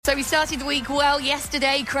So we started the week well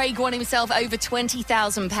yesterday. Craig won himself over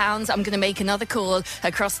 £20,000. I'm going to make another call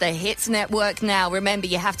across the Hits Network now. Remember,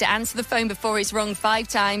 you have to answer the phone before it's rung 5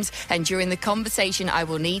 times. And during the conversation, I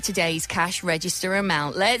will need today's cash register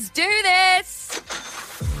amount. Let's do this!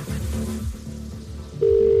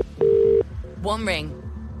 1 ring.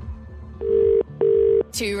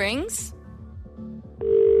 2 rings.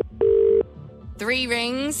 3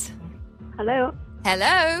 rings. Hello.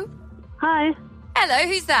 Hello. Hi. Hello,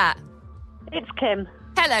 who's that? It's Kim.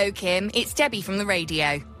 Hello, Kim. It's Debbie from the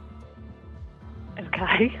radio.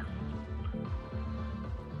 Okay.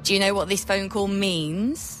 Do you know what this phone call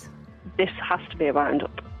means? This has to be a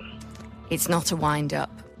roundup. It's not a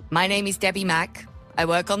wind-up. My name is Debbie Mack. I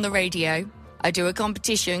work on the radio. I do a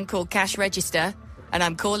competition called Cash Register, and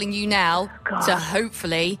I'm calling you now to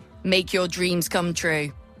hopefully make your dreams come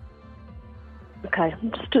true. Okay,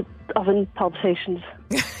 I'm just having palpitations.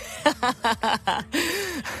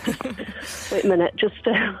 Wait a minute, just...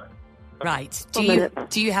 Right.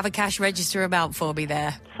 minute. Do you have a cash register amount for me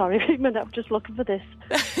there? Sorry, wait a minute, I'm just looking for this.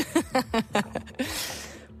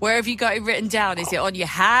 Where have you got it written down? Is it on your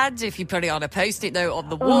hand? If you put it on a Post-it note on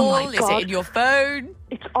the wall? My God. Is it in your phone?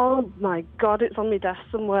 It's on, my God, it's on my desk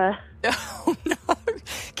somewhere. Oh, no.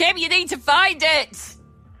 Kim, you need to find it.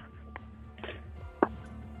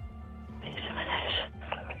 Wait a minute.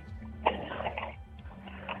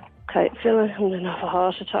 Okay, I feel like I'm going to have a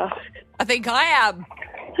heart attack. I think I am.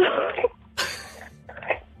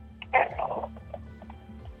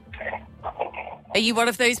 Are you one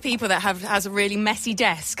of those people that has a really messy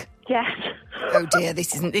desk? Yes. Oh dear,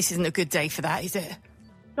 this isn't a good day for that, is it?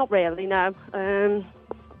 Not really, no.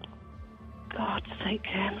 God's sake,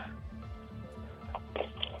 Kim.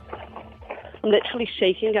 I'm literally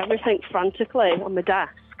shaking everything frantically on my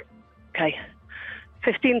desk. Okay.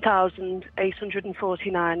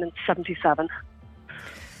 15,849 and 77.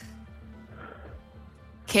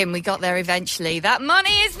 Kim, we got there eventually. That money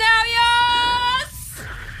is now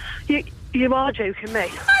yours! You are joking me. I'm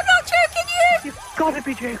not joking you! You've got to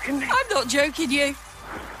be joking me. I'm not joking you.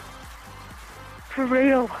 For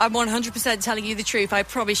real. I'm 100% telling you the truth, I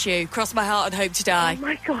promise you. Cross my heart and hope to die. Oh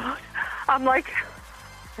my God. I'm like...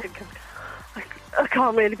 I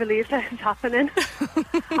can't really believe this is happening.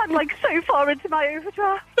 I'm like so far into my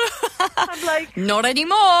overdraft. I'm like... Not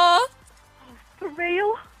anymore! For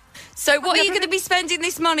real? So what are you going to be spending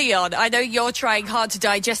this money on? I know you're trying hard to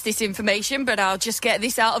digest this information, but I'll just get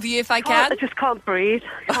this out of you if I can. I just can't breathe.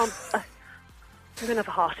 I'm going to have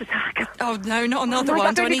a heart attack. Oh, no, not another one.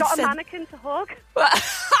 I've Do I only need got to a mannequin to hug.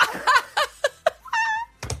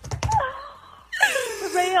 For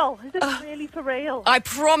real? Is this really for real? I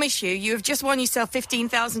promise you have just won yourself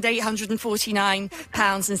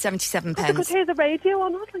 £15,849.77. I could hear the radio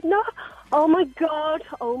on. I was like, no. Oh, my God.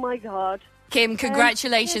 Oh, my God. Kim,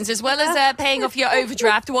 congratulations. As well as paying off your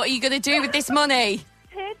overdraft, what are you going to do with this money?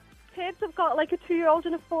 Kids have got like a 2-year-old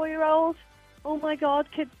and a 4-year-old. Oh, my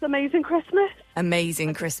God. Kids, amazing Christmas.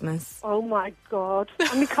 Amazing Christmas. Oh, my God.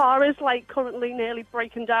 And my car is like currently nearly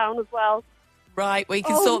breaking down as well. Right, we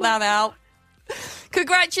can sort that out.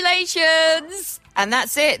 Congratulations! And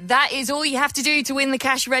that's it. That is all you have to do to win the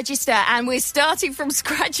cash register. And we're starting from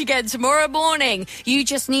scratch again tomorrow morning. You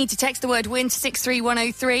just need to text the word WIN to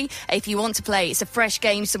 63103 if you want to play. It's a fresh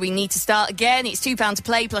game, so we need to start again. It's £2 to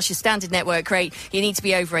play plus your standard network rate. You need to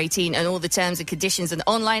be over 18 and all the terms and conditions and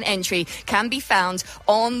online entry can be found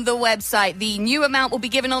on the website. The new amount will be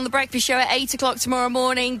given on The Breakfast Show at 8 o'clock tomorrow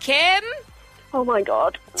morning. Kim? Oh, my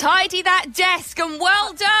God. Tidy that desk and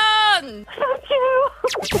well done! Thank you.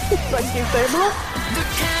 Thank you so much. The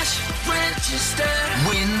Cash Register.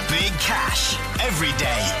 Win big cash every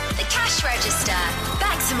day. The Cash Register.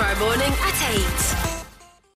 Back tomorrow morning at 8.